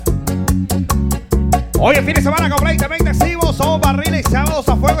Hoy es fin de semana completamente activo. Somos Barriles, sábados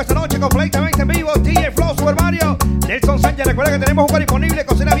a fuego esta noche completamente en vivo. DJ Flow, Super Mario, Nelson Sánchez. Recuerda que tenemos un bar disponible,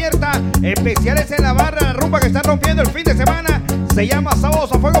 cocina abierta, especiales en la barra, la rumba que están rompiendo el fin de semana. Se llama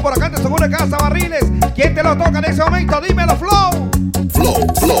Sábados a Fuego por acá en tu segunda casa, Barriles. ¿Quién te lo toca en ese momento? Dímelo, Flow.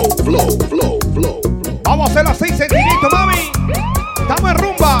 Flow. Vamos a hacerlo así, sentidito, mami. Estamos en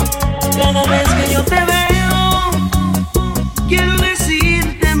rumba. Cada vez que yo te veo, quiero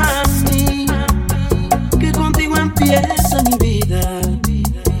decirte, mami, que contigo empieza mi vida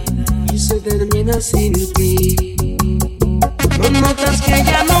y se termina sin ti. No notas que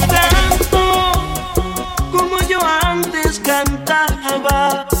ya no canto como yo antes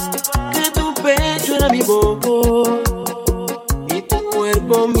cantaba, que tu pecho era mi voz y tu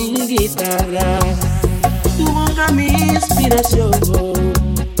cuerpo mi guitarra, tu boca mi inspiración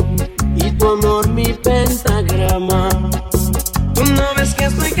y tu amor mi pentagrama. Tú no ves que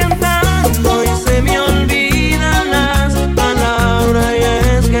estoy cantando y se me olvidan las palabras, y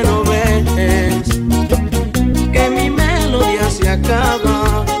es que no ves que mi melodía se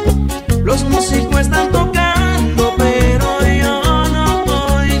acaba. Los músicos están tocando, pero yo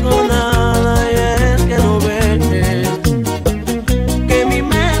no oigo nada, y es que no ves que mi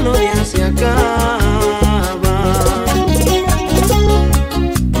melodía se acaba.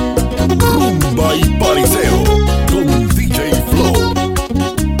 Rumba y pariseo con DJ Flow.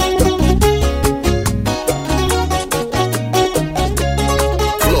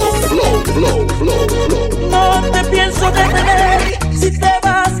 Flow. No te pienso detener si te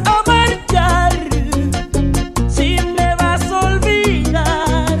vas a marchar, si me vas a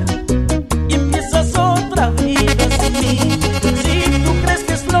olvidar y empiezas otra vida sin mí. Si tú crees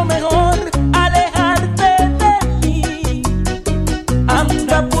que es lo mejor alejarte de mí,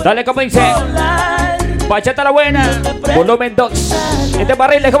 anda por Dale, como dice. Bachata la buena. Volumen 2. Este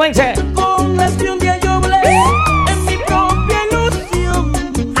Barriles, como dice. Con las que un día yo hablé en mi propia ilusión,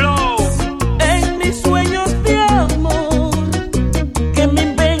 en mis sueños de amor, que me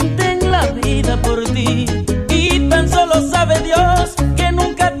inventen la vida por ti. Y tan solo sabe Dios que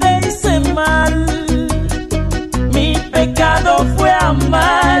nunca te hice mal. Mi pecado fue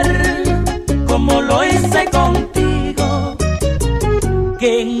amar como lo hice contigo,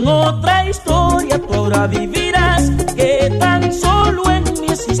 que en otra historia tú ahora vivirás, que tan solo en mí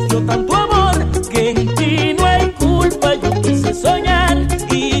existió tanto amor, que en ti no hay culpa. Yo quise soñar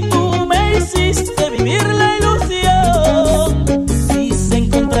y tú me hiciste vivir la ilusión. Quise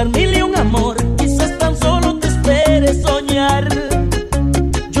encontrar mil y un amor, quizás tan solo te espere soñar.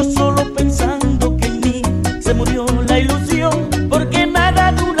 Yo solo pensando que en mí se murió la ilusión, porque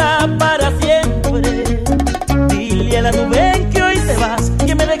nada dura para siempre. Dile a la nube que hoy te vas,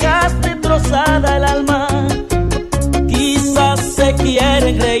 que me dejaste trozada el alma. Quizás se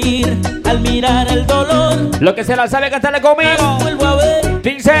quieren reír al mirar el dolor. Lo que se la sabe, cantarle conmigo. Vuelvo a ver.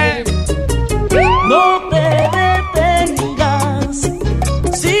 Dice. No te detengas,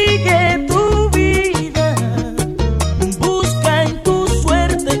 sigue tu vida, busca en tu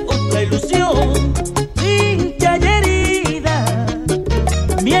suerte otra ilusión, sin que haya herida.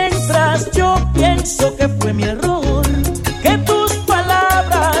 Mientras yo pienso que fue mi error, que tus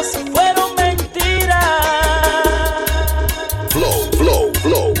palabras fueron mentiras. Flow.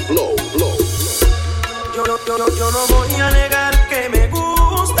 Yo no voy a negar que me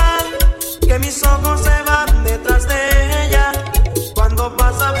gustan, que mis ojos se van detrás de ella. Cuando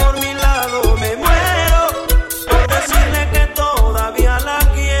pasa por mi lado me muero por decirle que todavía la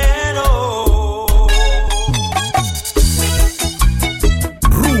quiero.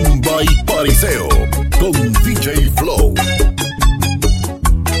 Rumba y pariseo con DJ Flow.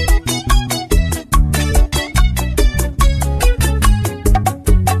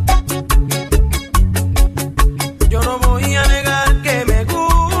 Yo no voy a negar que me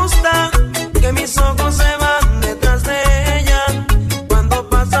gusta, que mis ojos se van detrás de ella. Cuando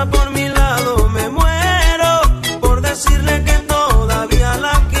pasa por mi lado me muero por decirle que todavía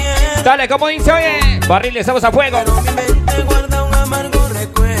la quiero. Dale, como dice, oye. Barriles, estamos a fuego. Pero mi mente guarda un amargo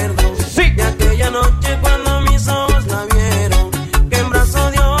recuerdo, Sí. de aquella noche cuando mis ojos la vieron, que en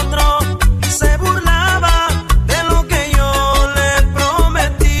brazo de otro se burlaba de lo que yo le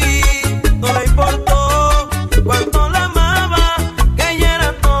prometí. No le importó cuánto la amaba, que ella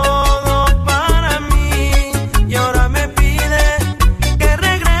era todo para mí. Y ahora me pide que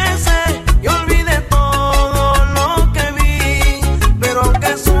regrese y olvide todo lo que vi. Pero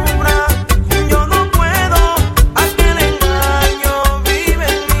aunque sufra, yo no puedo, aquel engaño vive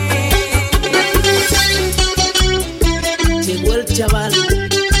en mí. Llegó el chaval.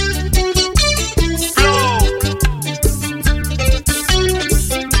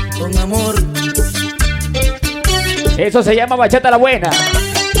 Con amor Eso se llama bachata la buena.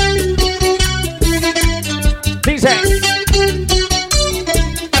 Dice.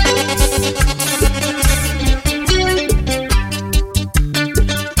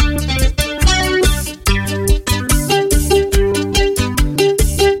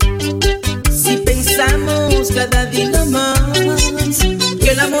 Si pensamos cada día más que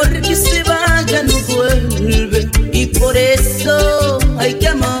el amor que se vaya no vuelve, y por eso hay que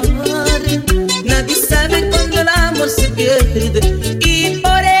amar. Nadie sabe cuando el amor se pierde, y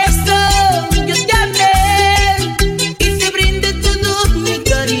por eso yo te amé y te brindé todo mi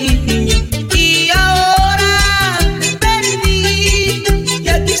cariño, y ahora te perdí y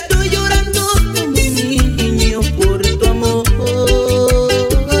aquí estoy llorando como un niño por tu amor,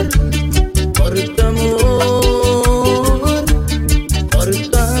 por tu amor, por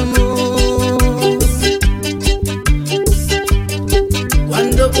tu amor.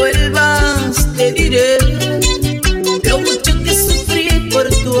 Cuando vuelvas te diré lo mucho que sufrí por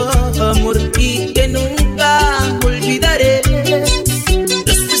tu amor y que nunca olvidaré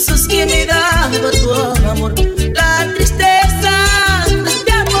los besos que me daba tu amor, la tristeza de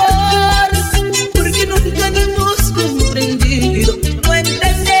este amor, porque nunca lo hemos comprendido. No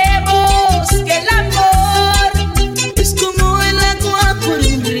entendemos que el amor es como el agua por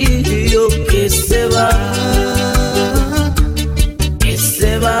un río que se va, que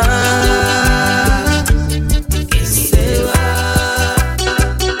se va, que se va.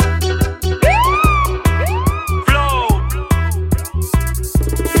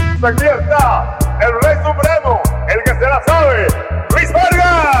 Aquí está el Rey Supremo, el que se la sabe, Luis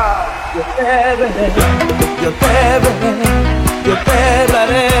Vargas. Yo te veré, yo te veré, yo te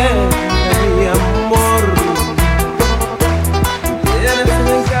daré mi amor. Tienes un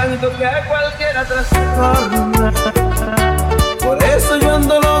encanto que a cualquiera trastorna, por eso yo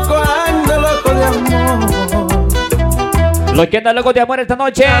ando loco de amor. Los que andan locos de amor esta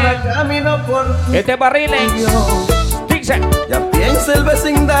noche. Cada camino por tu Desde Barriles. Dice. ya piensa el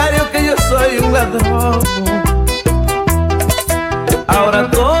vecindario que yo soy un ladrón. Ahora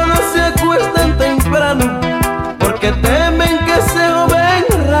todos se acuestan temprano porque temen que se joven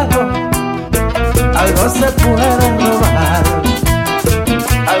raro. Algo se puede robar,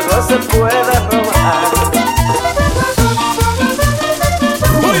 algo se puede robar.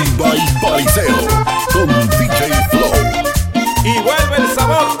 Rumba y pariseo con DJ Flow. Y vuelve el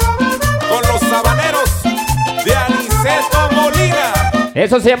sabor con los sabaneros de Aniceto Molina.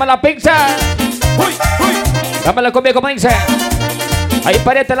 Eso se llama la pizza. Uy, uy. Dame la cumbia como dice. Ahí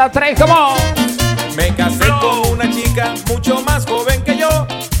parete las tres, como. Me casé con una chica mucho más joven que yo,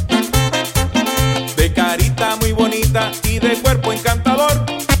 de carita muy bonita y de cuerpo encantador.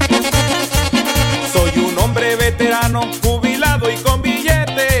 Soy un hombre veterano, jubilado y con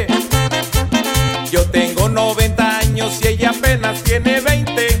billete. Yo tengo 90 años y ella apenas tiene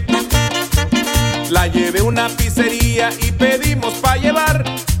 20. La llevé a una pizzería y pedimos pa' llevar,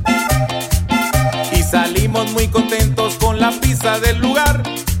 y salimos muy contentos con la pizza del lugar.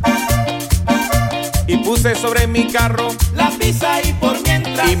 Y puse sobre mi carro la pizza y por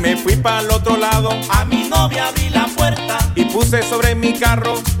mientras, y me fui para el otro lado, a mi novia abrí la puerta. Y puse sobre mi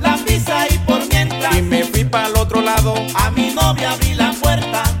carro la pizza y por mientras, y me fui para el otro lado, a mi novia abrí la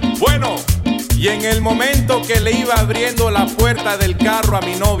puerta. Bueno, y en el momento que le iba abriendo la puerta del carro a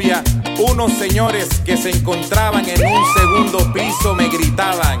mi novia, unos señores que se encontraban en un segundo piso me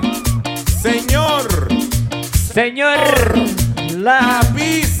gritaban: Señor, Señor, la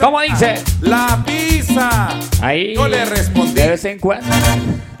pizza. ¿Cómo dice? La pizza. Ahí. Yo le respondí: de vez en cuando.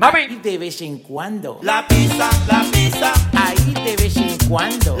 Mami. De vez en cuando. La pizza, Ahí de vez en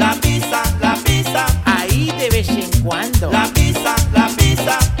cuando. la pizza, Ahí de vez en cuando. la pizza,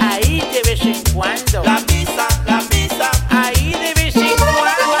 Ahí de vez en cuando. la pizza, Ahí de vez en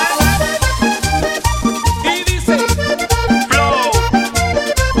cuando. y dice Flow.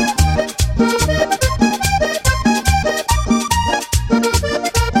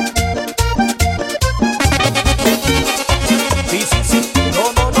 Sí, sí, sí, no,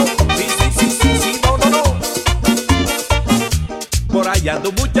 sí, sí, sí, sí, sí, no. Por ahí anda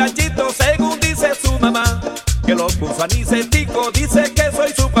un muchachito, según dice su mamá, que lo puso anicetico, dice que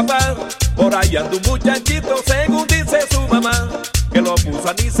soy su papá. Por ahí anda un muchachito, según dice su mamá, que lo puso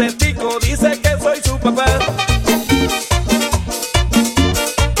anicetico, dice que soy su papá.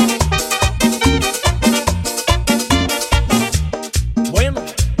 Bueno,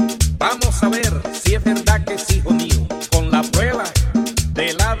 vamos a ver si es verdad que es hijo mío. Con la prueba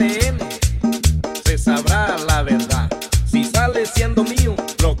del ADN se sabrá la verdad. Si sale siendo mío,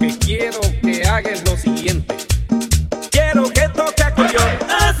 lo que quiero que haga es lo siguiente. Quiero que toque acordeón,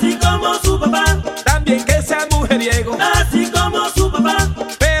 Así como su papá. también que sea mujeriego,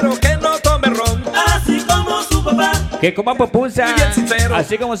 Que coma pupusa, Y bien sincero.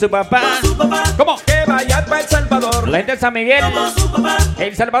 así como su papá. ¿Cómo? Que vaya para El Salvador. La gente de San Miguel,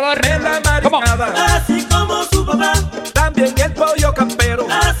 El Salvador. En la ¿Cómo? marinada. Así como su papá, También el pollo campero.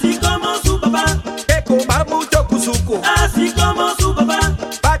 así como su papá, Que coma mucho cuzuco. así como su papá,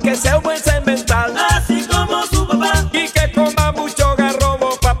 Pa' que sea un buen cemental. así como su papá. Y que coma mucho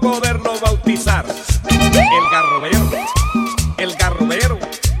garrobo pa' poderlo bautizar. El garrobero. El garrobero.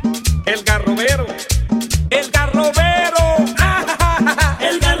 El garrobero. El garrobero.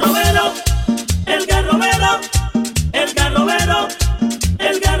 El garrobero, el garrobero, el garrobero,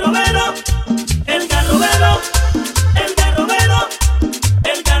 el garrobero, el garrobero, el garrobero,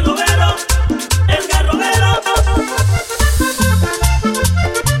 el garrobero, el garrobero.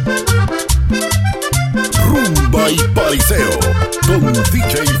 Rumba y pariseo con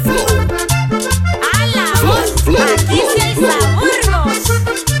DJ Flow. A la Flow, voz, flow, aquí flow, sí hay flow.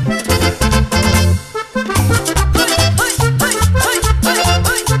 sabor.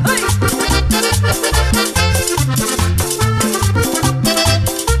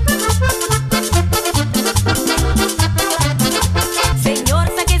 Señor,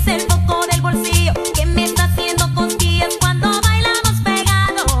 sáquese el foco del bolsillo, que me está haciendo cosquillas cuando bailamos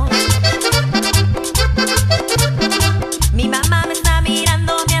pegado. Mi mamá me está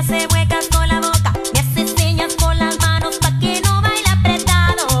mirando, me hace muecas con la boca, me hace señas con las manos pa' que no baile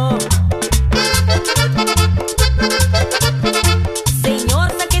apretado.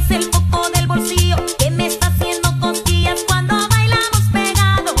 Señor, sáquese el foco del bolsillo, que me está haciendo cosquillas cuando bailamos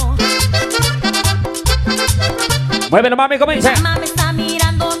pegado. Muévelo, mami, como dice. Mamá me está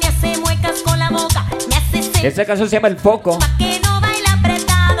mirando, me hace muecas con la boca, me hace señas Esta canción se llama El Foco. pa' que no baile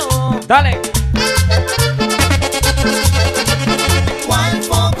apretado. Dale. ¿Cuál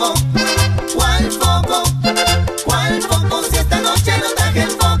foco? ¿Cuál foco? ¿Cuál foco? Si esta noche no traje el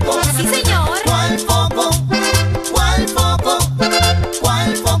foco. Sí, señor. ¿Cuál foco? ¿Cuál foco?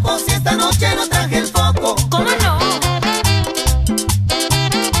 ¿Cuál foco? Si esta noche no traje el foco. ¿Cómo no?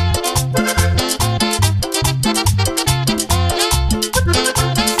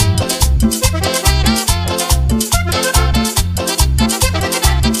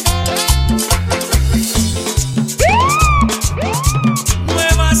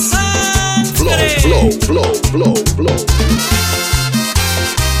 Nueva Flow, sangre. flow, flow, flow, flow.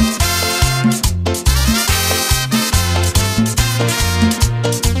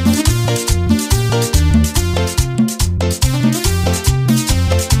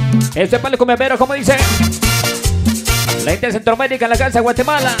 Este es para el comedero, como dice. La gente de Centroamérica en la casa de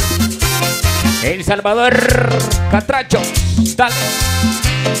Guatemala. El Salvador, Catracho. Dale.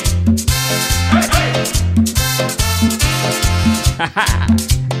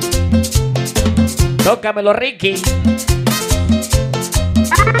 Tócamelo, Ricky.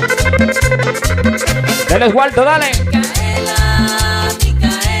 Dale, Oswaldo, dale. Micaela,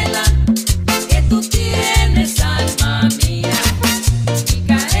 Micaela, que tú tienes alma mía.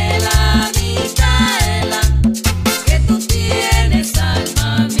 Micaela, Micaela, que tú tienes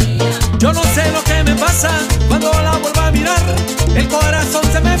alma mía. Yo no sé lo que me pasa cuando la vuelvo a mirar. El corazón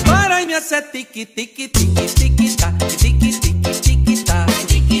se me para y me hace tiqui, tiqui, tiqui, tiqui, ta, tiqui, tiqui, tiqui, ta.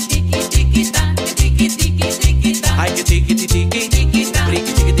 Tiki, tiki, tiki, ta, tiki, tiki, tiki, ta. Ay, que tiqui, tiqui, tiqui, ta.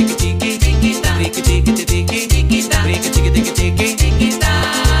 Riqui, tiqui, tiqui, tiqui, tiqui, ta. Riqui, tiqui, tiqui, tiqui, ta. Riqui, tiqui, tiqui, tiqui, tiqui, ta.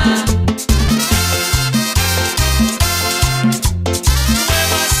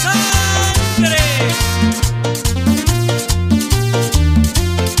 Nueva sangre.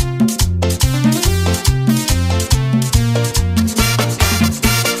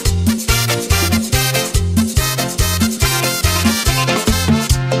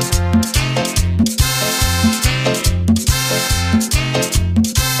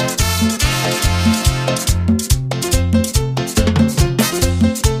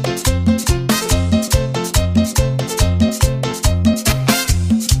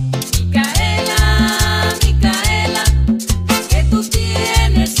 Micaela, Micaela, que tú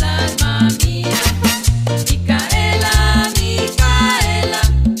tienes alma mía. Micaela, Micaela,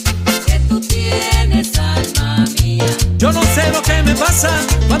 que tú tienes alma mía. Yo no sé lo que me pasa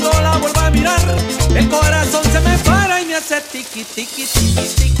cuando la vuelvo a mirar. El corazón se me para y me hace tiqui, tiqui, tiqui,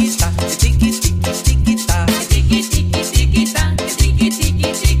 tiqui, ta. Tiqui, tiqui, tiqui, ta. Tiki, tiki, tiki, ta, tiki,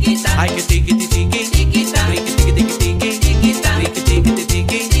 tiki, tiki, ta. Ay, que tiqui, tiqui, tiqui, ta. Riqui, tiqui, tiqui, tiqui, tiqui, ta. Riqui, tiqui,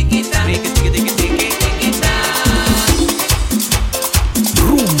 tiqui, tiqui, ta. Riqui, tiqui, tiqui, tiqui, tiqui, ta.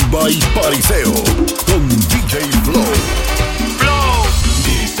 Rumba y pariseo con DJ Flow.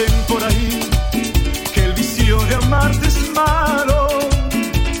 Dicen por ahí que el vicio de amarte es malo,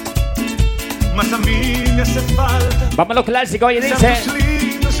 mas a mí me hace falta Vamos a los clásicos, oye, besar dice. tus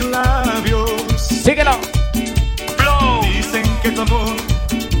lindos labios. Síguelo. Flow. que tu amor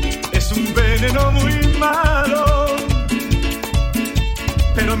es un veneno muy malo,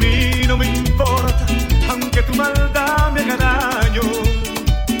 pero a mí no me importa, aunque tu maldad me haga daño.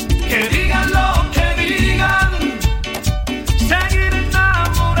 Que digan lo que digan, seguiré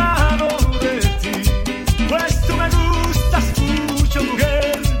enamorado de ti, pues tú me gustas mucho,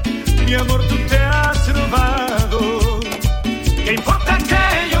 mujer. Mi amor, tú te has robado. ¿Qué importa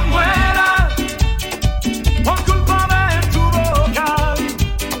que yo muera por culpa de tu boca?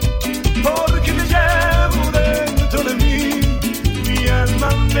 Porque te llevo dentro de mí, mi alma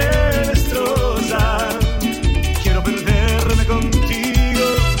me destroza. Quiero perderme contigo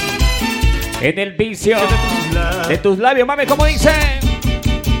en el vicio de tus labios, mami, ¿cómo dice?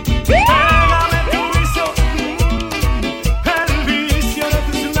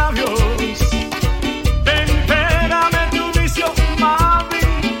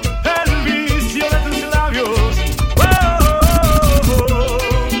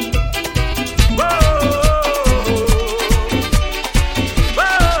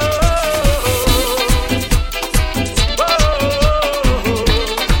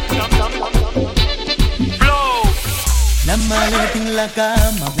 La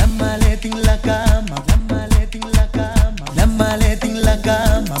cama, la maleta en la cama, la maleta en la cama, la maleta en la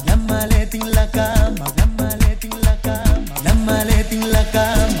cama, la maleta en la cama, la maleta en la cama, la maleta en la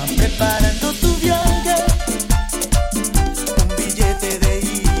cama, preparando tu viaje, un billete de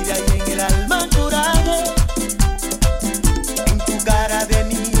ida y en el alma coraje, en tu cara de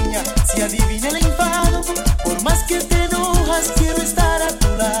niña se adivina el enfado, por más que te enojas quiero estar a tu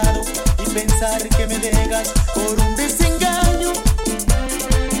lado y pensar que me dejas por un desengaño.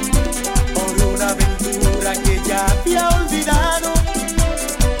 Que ya había olvidado.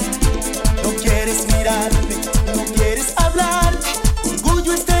 No quieres mirarme, no quieres hablar,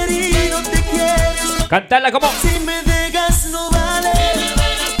 orgullo está herido, te quieres. Cantarla como. Si me dejas no vale,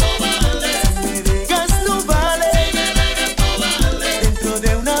 si me dejas no vale, dentro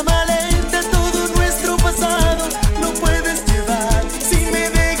de una maleta todo nuestro pasado no puedes llevar. Si me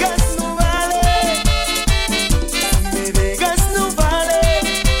dejas no vale, si me dejas no vale,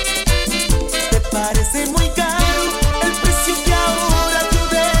 te parece muy caro el precio que ahora yo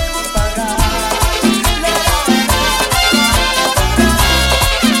debo pagar.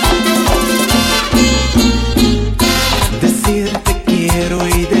 Decir te quiero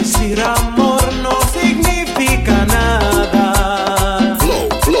y decir amor no significa nada.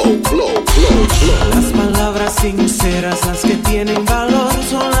 Las palabras sinceras, las que tienen valor,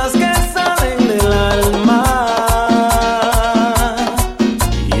 son las que salen del alma.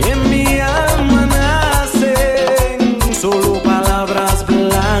 Solo palabras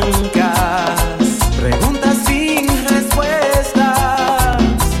blancas, preguntas sin respuestas,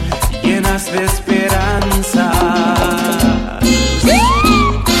 llenas de esperanza.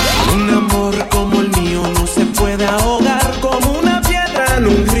 Un amor como el mío no se puede ahogar como una piedra en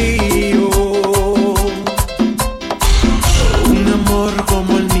un río. Un amor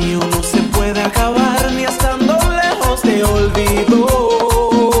como el mío no se puede acabar ni estando lejos de olvido.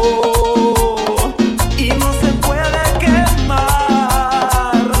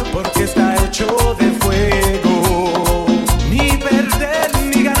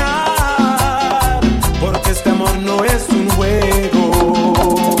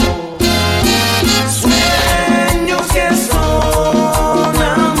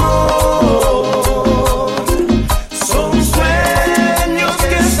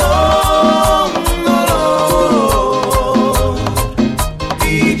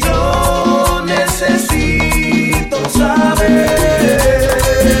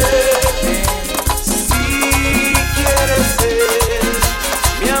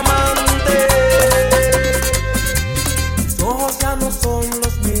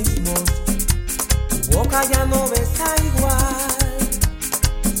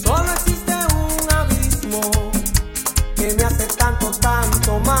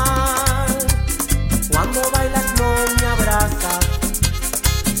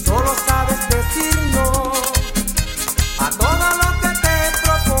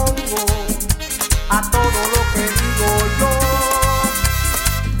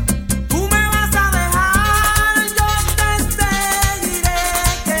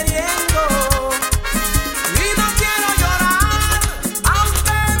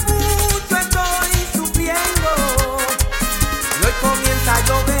 Comienza a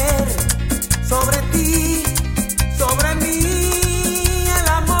llover.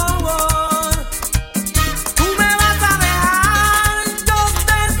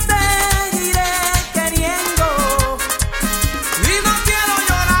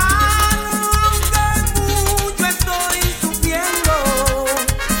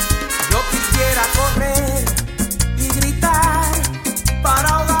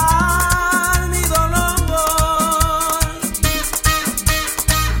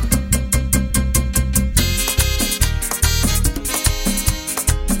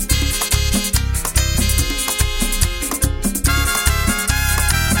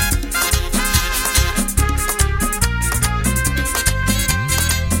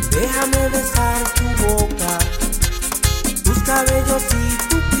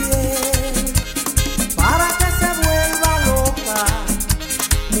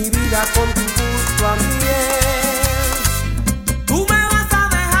 mira con tu gusto a miel. Tú me vas a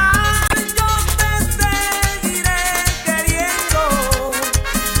dejar, yo te seguiré queriendo.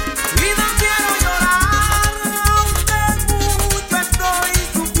 Y no quiero llorar, aunque mucho estoy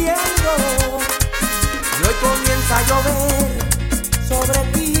sufriendo. Y hoy comienza a llover sobre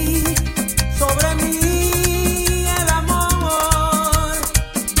ti, sobre mí.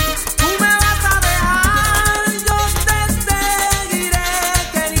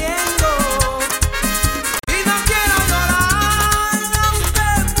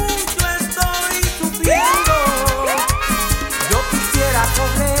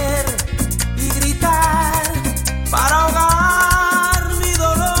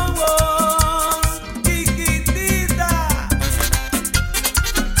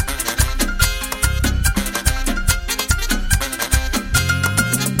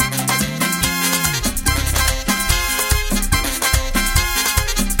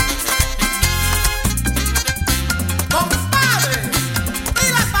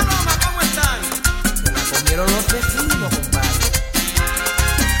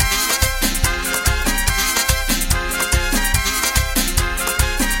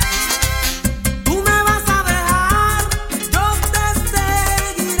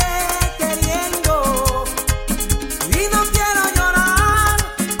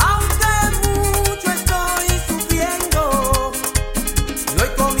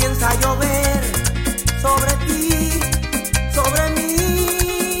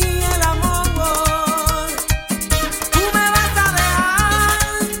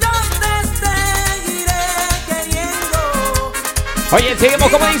 Oye, seguimos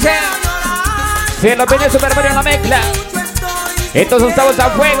como dice. Se lo pide Super Mario en la mezcla. Estos son sabos a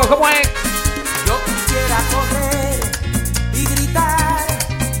fuego, ¿cómo es? Yo quisiera correr y gritar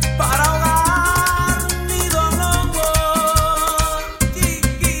para ahogar mi dolor.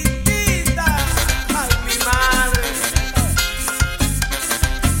 Chiquitita, ay mi madre.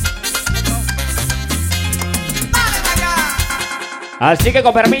 Dale para allá. Así que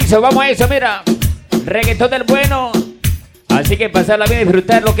con permiso, vamos a eso, mira. Reggaetón del bueno. Así que pasarla bien y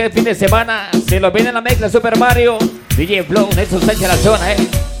disfrutar lo que es fin de semana. Se lo viene en la mezcla Super Mario, DJ Flow, Nelson Sánchez la zona,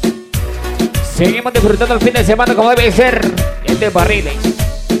 Seguimos disfrutando el fin de semana como debe ser. Desde Barriles.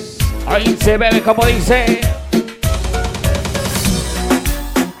 Ahí se bebe como dice.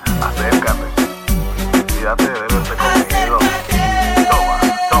 Acércate. Cuídate de verte conmigo.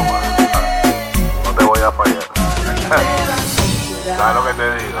 Toma. No te voy a fallar. ¿Sabes lo que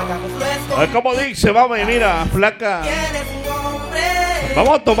te digo? Como dice, vamos y mira, flaca.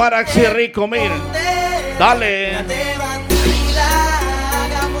 Vamos a tomar así rico, mira. Dale.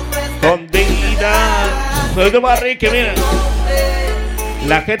 Escondida. Soy de Barrique, mira.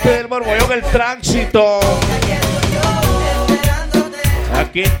 La gente del Borbollón, el tránsito.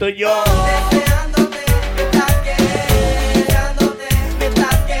 Aquí estoy yo.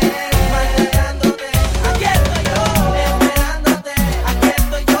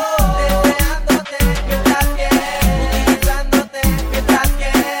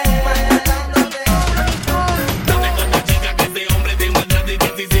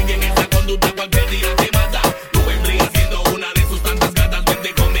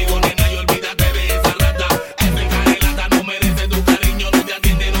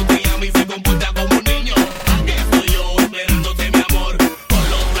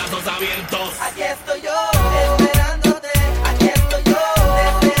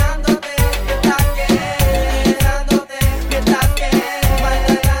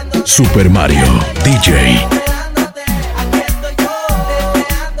 Super Mario DJ.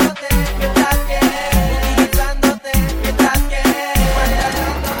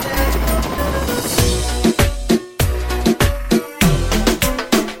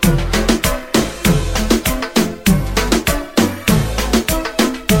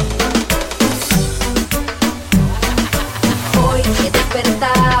 Hoy he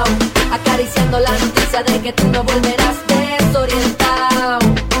despertado, acariciando la noticia de que tú no volverás desorientado.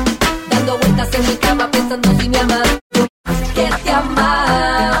 Dando vueltas en mi cama pensando si me amas, que te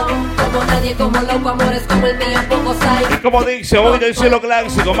amado. Como nadie, como loco, amores como el mío, pocos hay. Y como dice, hoy del cielo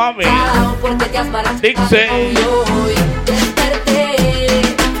clásico, mami. Porque te has marchado. Dice. Y hoy desperté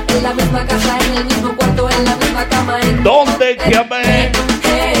en la misma casa, en el mismo cuarto, en la misma cama. ¿Dónde te amé?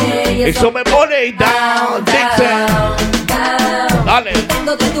 Eso me pone down, dice. Dale.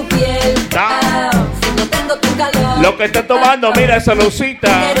 Tengo de tu piel, Down. si no tengo tu calor. Lo que está tomando, mira esa lucita.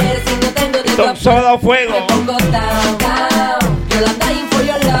 Si no tengo de tu Son sábado a fuego. me pongo down, down. Girl, I'm dying for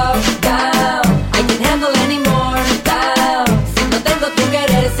your love, down. I can't handle anymore, down. Si no tengo tu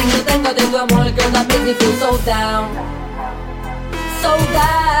querer, si no tengo de tu amor, girl, that makes me feel so down. So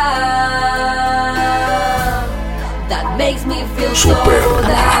down. makes me feel Super so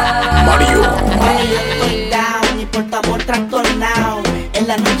down. Mario. Estoy down y por tu amor trastornado. En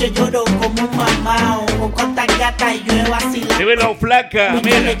la noche lloro como un mamao. Con corta gata y llueva así la. Dímelo, flaca, Mi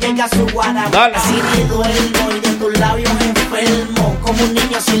mira. le llega su guaraba. Dale. Así ni duermo y de tus labios enfermo. Como un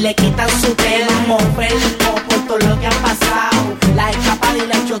niño si le quitan su termo. Enfermo por todo lo que ha pasado. Las escapadas y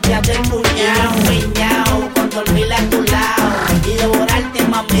las choteas del cuñado. Piñao con dormir a tu lado. Y devorarte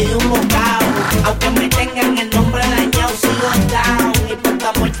mami de un bocado. Aunque me tengan el nombre dañado, sigo down y por tu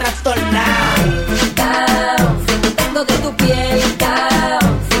amor trastornado. Down, si no tengo de tu piel, down,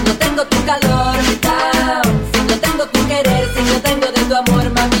 si no tengo tu calor, down, si no tengo tu querer, si no tengo de tu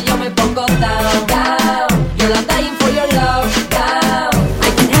amor, mami, yo me pongo down, down, girl, I'm dying for your love, down, I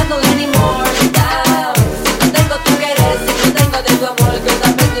can't handle anymore, down, si no tengo tu querer, si no tengo de tu amor, girl,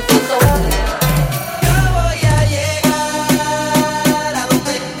 that makes me feel so down. Yo voy a llegar a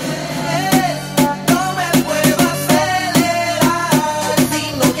donde estés, no me puedo acelerar, si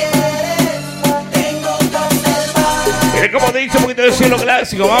no quieres, tengo que observar. Mira como dice un poquito de cielo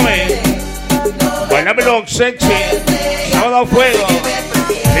clásico, mami. Bailámelo sexy. Sábado a fuego.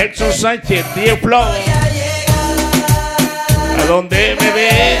 Nelson Sánchez, DJ Flow. A donde me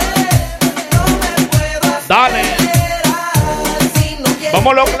ve. Dale.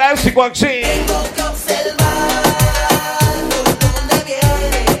 Vamos a lo clásico así. Tengo que observar por dónde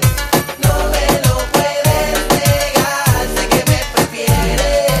vienes, no me lo puedes negar, sé que me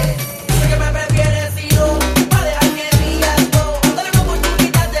prefieres y no va a dejar que digas no, dale una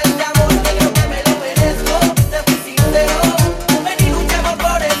oportunidad de este amor, que creo que me lo merezco, te fui sincero, ven y luchemos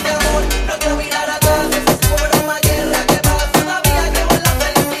por este amor, no quiero mirar atrás, es como una guerra que pasa, todavía creo en la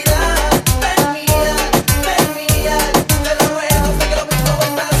felicidad, ven mía, te lo ruego, sé que lo mismo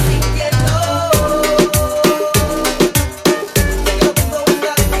estás sintiendo.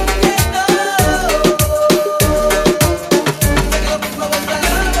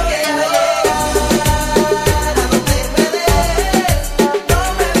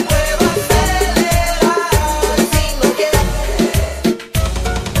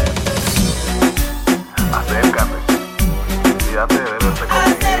 Acércate. Olvídate de verse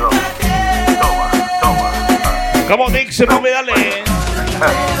conmigo. Toma. Como dice, mami, dale.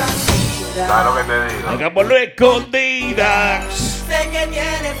 ¿Sabes lo que te digo? Hagámoslo escondidas. Sé que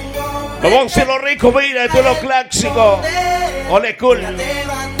tienes un hombre Vamos a hacerlo rico, mira, esto es lo clásico. Ole, cool. de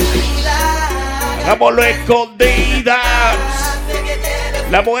bandida. Hagámoslo escondidas. Sé que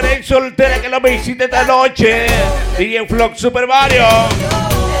tienes La mujer soltera que la visite esta noche. DJ Flow Super Mario.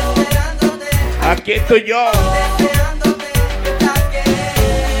 Aquí estoy yo. deseándote,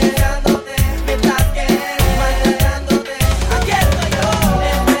 me estás esperándote, aquí estoy yo,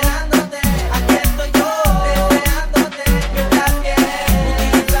 esperándote, aquí estoy yo, deseándote, me estás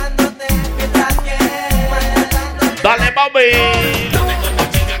utilizándote, me estás maltratándote. Dale, mami.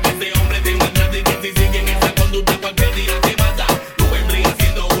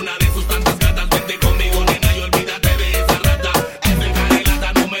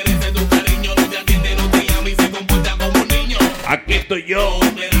 Aquí estoy yo.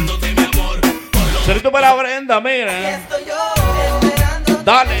 Saludito para Brenda, mira. Estoy yo, esperándote,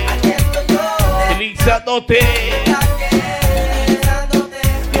 Dale. aquí estoy yo, Utilizándote. esperándote,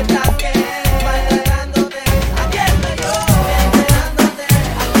 me estás maltratándote, aquí estoy yo, esperándote,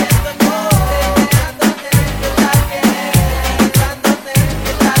 aquí estoy yo, esperándote, me estás utilizándote, me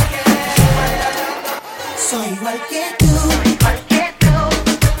estás maltratándote. Soy igual que tú,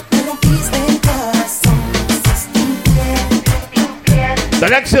 me rompiste el corazón,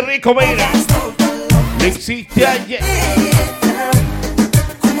 Dale, Axel Rico, mira. Lo hiciste ayer.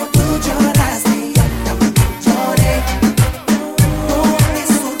 como tú lloraste, yo también lloré. No te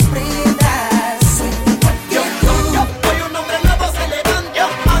sorprendas, soy igual que tú. Soy un hombre nuevo, se levanta.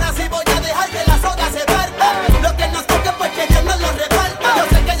 Ahora sí voy a dejar que las horas se partan. Lo que nos toque, pues que Dios nos lo reparta. Yo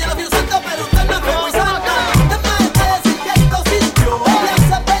sé que yo no fui un santo, pero usted no fue muy santo. Te puedes decir que hay cositas, ella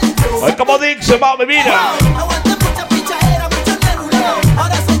se perdió. Ay, como dice, mami, mira. Aguanté mucha pichadera, mucho neruleo.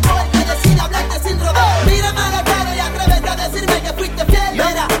 Ahora soy yo el que decide hablarte sin rodeo. Mírame a la cara y atrévete a decirme que fuiste fiel.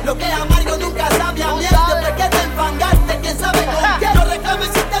 Mira, lo que es amargo nunca sabe a miel. Después que te enfangaste, quién sabe con quién. No reclames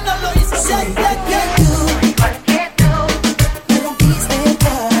si usted no lo hizo bien. Igual que tú, me rompiste el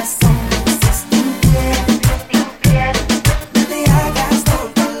corazón, hiciste infiel. No te hagas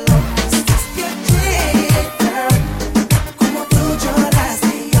tonto, lo hiciste ayer. Como tú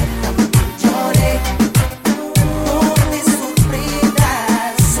lloraste, yo también lloré.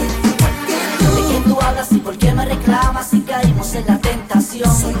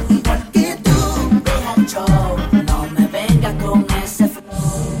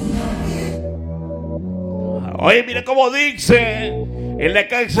 Oye, mira cómo dice en la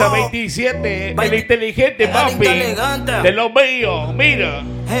casa 27, el inteligente papi de los míos, mira.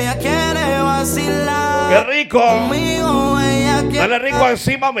 Ella quiere vacilar. Qué rico. Conmigo ella quiere. Dale rico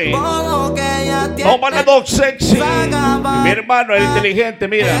así, mami. Todo que ella tiene. No, vale dos sexy. Mi hermano, el inteligente,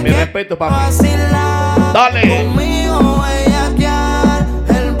 mira, mi respeto, papi. Vacilar. Dale. Conmigo ella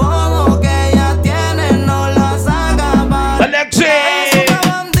quiere. El bobo que ella tiene no la saca para. Dale así.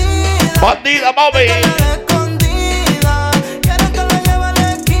 Bandida, mami.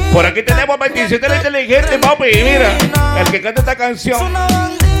 Por aquí tenemos 27 el inteligente, papi. Mira, el que canta esta canción.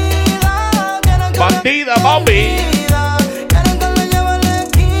 Bandida, papi.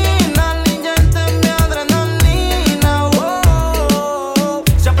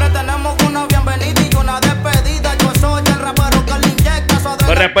 Siempre tenemos una bienvenida y una despedida. Yo soy el rapero que le inyecta su adrenalina.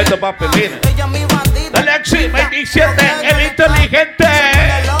 Con respeto, papi, mira. Ella es mi bandida. Dale así, 27, el inteligente.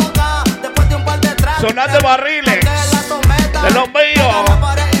 Sonando Barriles, de los míos.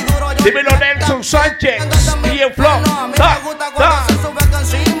 Dímelo, Nelson Sánchez y el flow.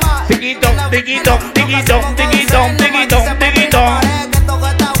 Tiquito, tiquito, tiquito, tiquito, tiquito, tiquito.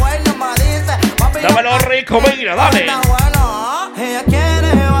 Dámelo rico, mira, dale.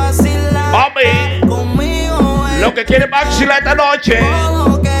 Mami, lo que quiere Maxila esta noche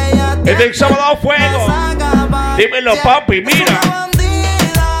es del sábado a fuego. Dímelo, papi, mira.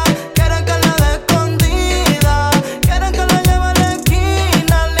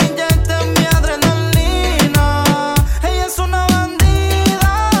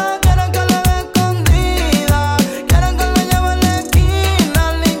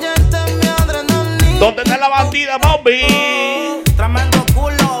 ¿Dónde está la bandida, mami? Tremendo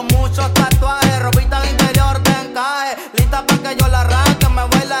culo, muchos tatuajes, ropita de interior de encaje. Lista pa' que yo la arranque, me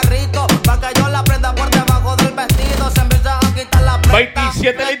baila rico. Pa' que yo la prenda por debajo del vestido. Se empieza a quitar la prenda.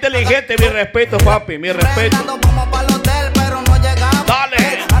 27 el inteligente, mi respeto, papi, mi respeto. Vamos pa'l hotel, pero no llegamos.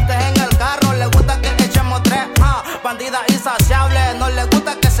 Dale. Antes en el carro, le gusta que echemos tres. Bandida insaciable, no le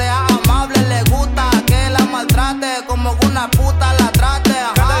gusta que sea amable. Le gusta que la maltrate, como una puta la trate.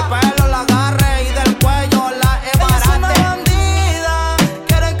 Que del pelo la agarre y del cuello la embarate. Es una bandida,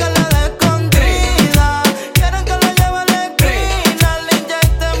 quieren que le dé escondida. Quieren que la lleve a la esquina, le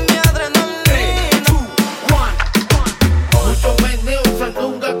inyecten mi adrenalina. Mucho meneo,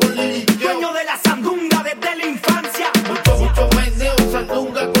 sandunga con liriqueo. Dueño de la sandunga desde la infancia. Mucho meneo,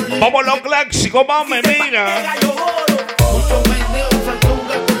 sandunga con liriqueo. Vamos a lo clásico, mami, mira. Mucho meneo,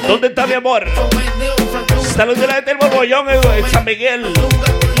 sandunga con liriqueo. ¿Dónde está mi amor? Salud de la gente del Borbollón en San Miguel.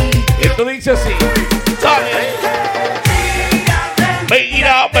 Y tú dices así. Dale.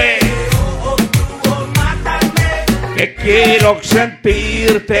 Mírame. Que quiero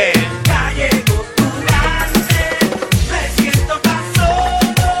sentirte.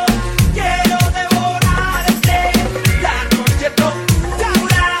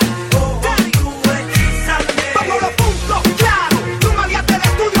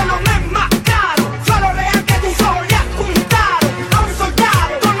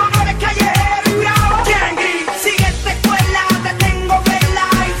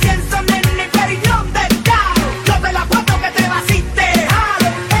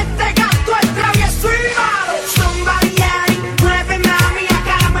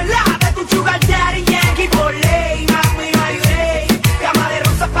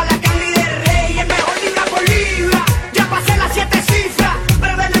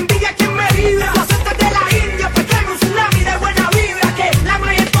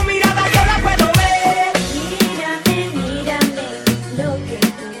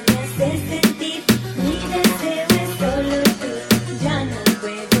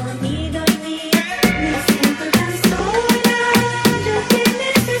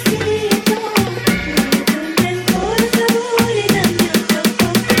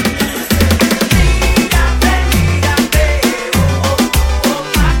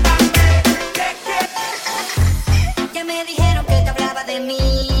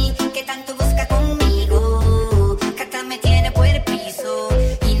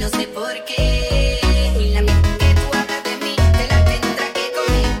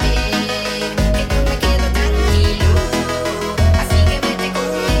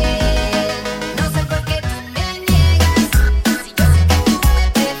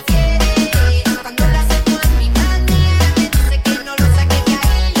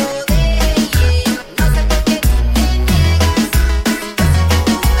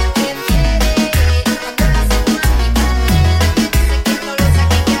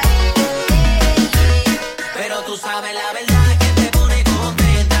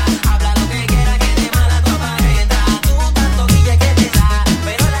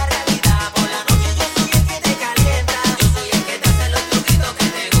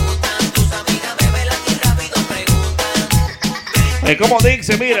 Es como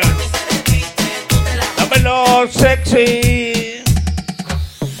dice, mira. Dámelo sexy.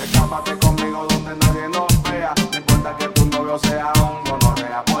 Escápate conmigo donde nadie nos vea. No importa que tu novio sea un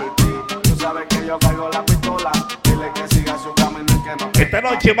gonorrea por ti. Tú sabes que yo cargo la pistola. Dile que siga su camino y que no. Esta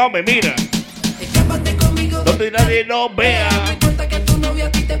noche, mami, mira. Escápate conmigo Donde nadie nos vea. No importa que tu novio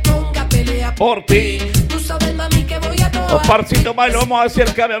a ti te ponga pelea Por ti. Tú sabes, mami, que voy a todas. Un parcito más y lo vamos a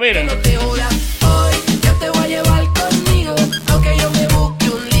hacer cambio, mira. No te jodas, hoy yo te voy a llevar conmigo. Aunque yo me busque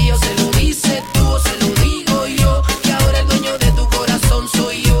un lío, se lo dices tú o se lo digo yo. Que ahora el dueño de tu corazón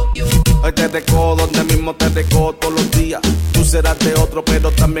soy yo. Hoy te recojo donde mismo te recojo todos los días. Tú serás de otro,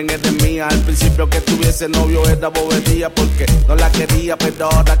 pero también eres mía. Al principio que tuviese novio era bobería porque no la quería,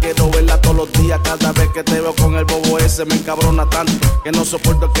 pero ahora quiero verla todos los días. Cada vez que te veo con el bobo ese me encabrona tanto que no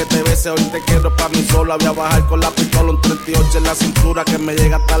soporto que te bese. Hoy te quiero pa' mí sola. Voy a bajar con la pistola, un 38 en la cintura que me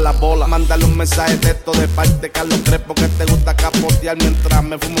llega hasta la bola. Mándale un mensaje de esto de parte de Carlos Crespo que te gusta capotear mientras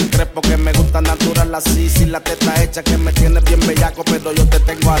me fumo un crespo. Que me gusta natural así, sin la teta hecha. Que me tienes bien bellaco, pero yo te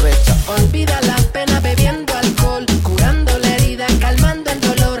tengo arrecha. Olvida la pena bebiendo alcohol, curando la herida, calmando el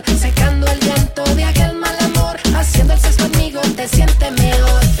dolor, secando el llanto de aquel mal amor. Haciendo el sexo conmigo te sientes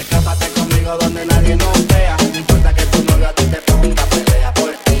mejor. Escápate conmigo donde nadie nos vea. No importa que tu novio a ti te ponga pelea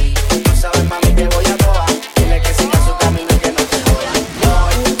por ti. Tú sabes, mami, que voy a toa. Dile que siga su camino y que no te joda.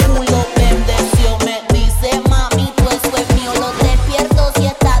 Un culo bendeció, me dice mami, tú eso es mío. Lo despierto si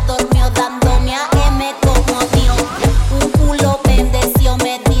está dormido, dándome a M como mío. Un culo bendeció,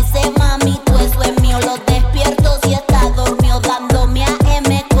 me dice mami, tú eso es mío. Lo despierto si está dormido, dándome a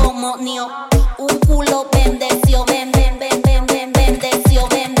M como mío. Un culo bendeció, bendeció, bendeció, bendeció,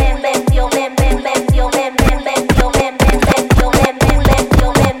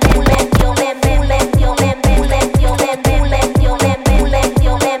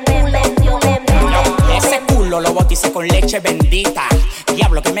 Ese culo lo bauticé con leche bendita.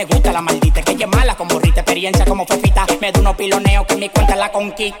 Diablo que me gusta la maldita, que ella es mala como Rita, experiencia como Fefita. Me da unos piloneos que en mi cuenta la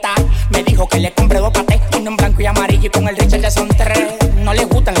conquista. Me dijo que le compré 2 patés, uno en blanco y amarillo y con el Richard ya son 3. No le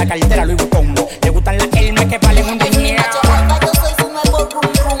gustan la cartera Louis Vuitton, le gustan las Hermes que valen un dinero. yo soy su nuevo rum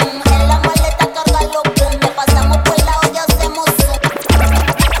rum. En la maleta carga los boom. Te pasamos por la olla, hacemos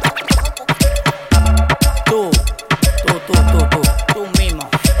Tú mismo.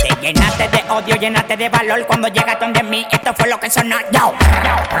 Te llenaste de odio, llenaste de valor cuando llegaste donde mí. Esto fue lo que sonó. Yo.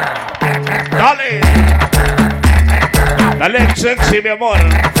 Dale. Dale sexy, mi amor.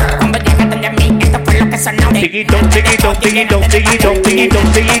 Cuando llegaste donde mí, esto fue lo que sonó. Chiquito, chiquito, chiquito, chiquito, chiquito,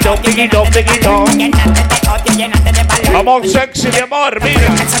 chiquito, chiquito, chiquito. Llenaste de odio, llenaste de valor. Vamos sexy, mi amor, mira.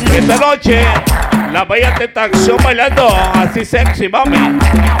 Esta noche la bella tentación bailando así sexy, mami.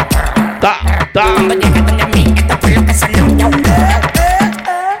 Ta, ta. Cuando llegaste donde mí, esto fue lo que sonó.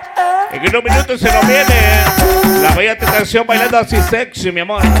 En unos minutos se nos viene la bella tentación bailando así sexy, mi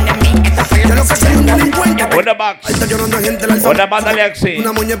amor. Yo lo que soy un delincuente. Una Max. Está llorando gente la Una mándale así.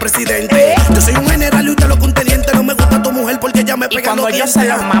 Una moña de presidente. Yo soy un general y usted lo que un teniente. No me gusta tu mujer porque ella me Y pega cuando los yo dientes. se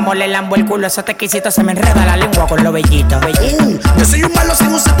lo mamo, le lambo el culo, esos tequisitos se me enreda la lengua con los bellitos. Yo soy un malo sin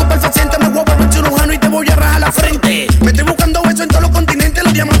usar tu perfecciente. Me voy a volver cirujano y te voy a rajar la frente. Me estoy buscando besos en todos los continentes.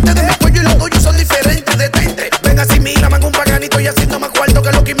 Los diamantes de mi cuello y los tuyos son diferentes. Detente. Venga, si mira, me hago un paganito y haciendo más cuarto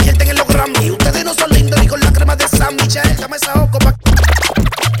que lo que invierten en los Grammy. Ustedes no son lindos ni con la crema de sándwich. Déjame esa oco pa'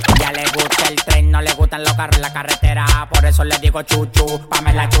 Ya le gusta el tren, no le gustan los carros en la carretera. Por eso le digo chuchu,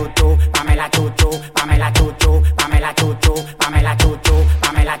 Pamela chuchu, Pamela chuchu, Pamela chuchu, Pamela chuchu, Pamela chuchu,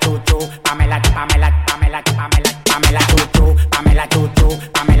 Pamela chuchu, Pamela, Pamela, Pamela, Pamela, Pamela chuchu, Pamela chuchu,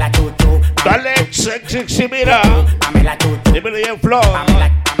 Pamela chuchu. Dale sexy, mira. Pamela chuchu. Dímelo bien, Flow.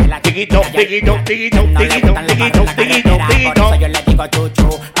 Tiquito, tiquito, tiquito, tiquito, tiquito, tiquito, tiquito. Por eso yo le digo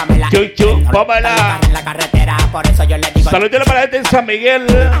chuchu, Pamela. Chuchu, Pamela. En la carretera, por eso yo le digo. Saludos para la gente en San Miguel.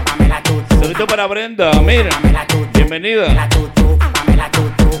 Saludos para Brenda, mira. Bienvenida.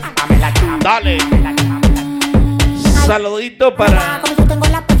 Dale. Saludito para.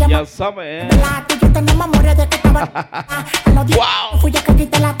 Ya sabes. Wow.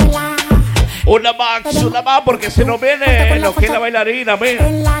 Una más porque se nos viene lo que es la bailarina, mira.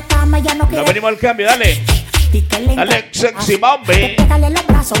 No venimos al cambio, dale. Dale, sexy mommy.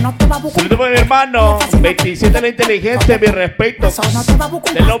 Saludos para mi hermano. 27 la inteligente, mi respeto.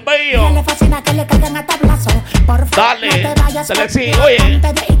 De los míos. Dale, dale así, oye.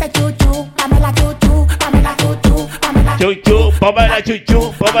 Chuchu, Pamela,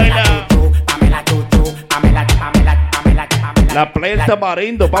 chuchu, Pamela. La playa está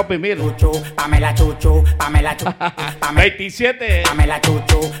marindo, papi, mira. Pamela chuchu, Pamela chuchu, 27. Pamela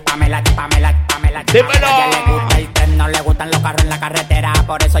chuchu, Pamela, Pamela, Pamela. Dímelo. A ella le gusta el tren, no le gustan los carros en la carretera.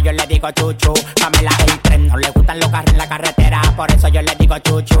 por eso yo le digo chuchu. Pamela el tren, no le gustan los carros en la carretera, por eso yo le digo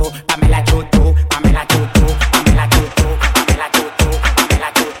chuchu. Pamela chuchu,